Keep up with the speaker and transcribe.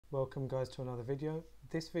Welcome guys to another video.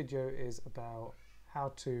 This video is about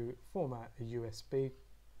how to format a USB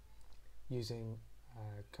using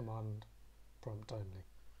command prompt only.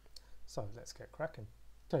 So let's get cracking.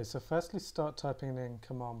 Okay, so firstly start typing in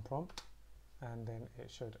command prompt and then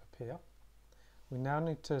it should appear. We now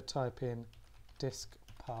need to type in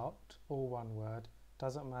diskpart, all one word,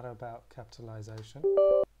 doesn't matter about capitalization.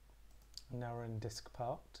 Now we're in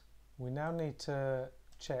diskpart. We now need to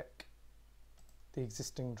check the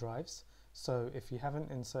existing drives. So if you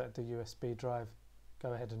haven't inserted the USB drive,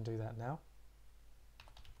 go ahead and do that now.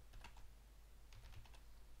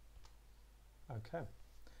 Okay,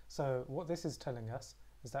 so what this is telling us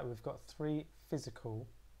is that we've got 3 physical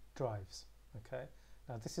drives. Okay,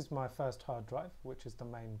 now this is my first hard drive, which is the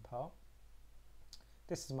main part.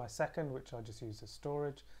 This is my second, which I just use as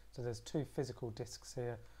storage. So there's 2 physical disks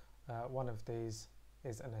here. One of these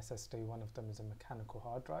is an SSD, one of them is a mechanical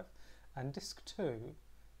hard drive. And disk 2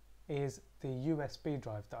 is the USB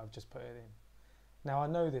drive that I've just put it in. Now I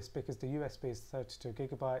know this because the USB is 32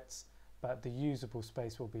 gigabytes, but the usable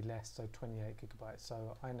space will be less, so 28 gigabytes.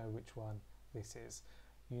 So I know which one this is.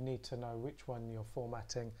 You need to know which one you're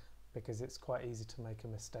formatting because it's quite easy to make a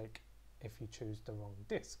mistake if you choose the wrong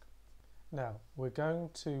disk. Now we're going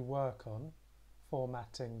to work on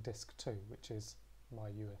formatting disk 2, which is my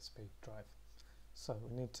USB drive. So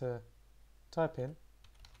we need to type in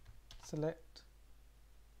select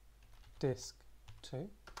disk 2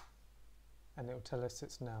 and it will tell us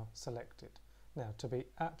it's now selected. Now to be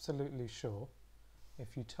absolutely sure,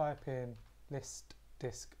 if you type in list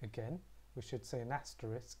disk again, we should see an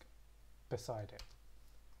asterisk beside it,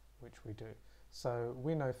 which we do. So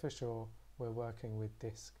we know for sure we're working with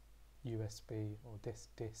disk USB or this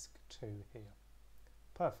disk 2 here.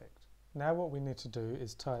 Perfect. Now what we need to do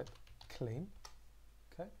is type clean.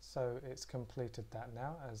 Okay, so it's completed that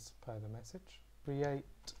now as per the message. Create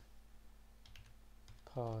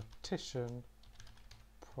partition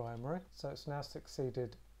primary. So it's now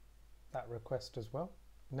succeeded that request as well.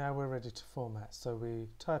 Now we're ready to format. So we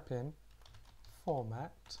type in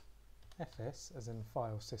format fs as in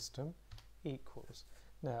file system equals.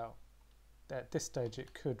 Now at this stage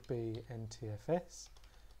it could be ntfs.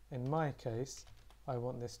 In my case I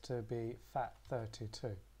want this to be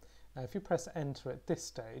FAT32. Now if you press enter at this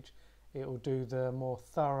stage, it will do the more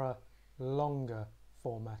thorough, longer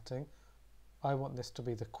formatting. I want this to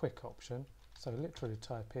be the quick option, so literally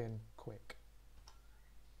type in quick.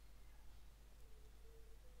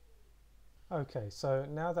 Okay, so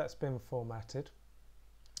now that's been formatted,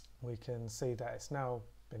 we can see that it's now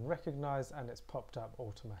been recognized and it's popped up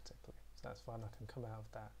automatically. So that's fine, I can come out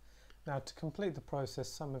of that. Now to complete the process,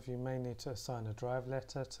 some of you may need to assign a drive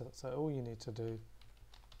letter, so all you need to do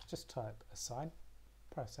just type assign,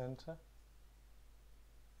 press enter,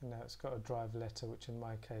 and now it's got a drive letter, which in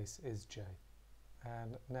my case is J.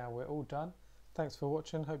 And now we're all done. Thanks for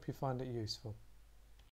watching, hope you find it useful.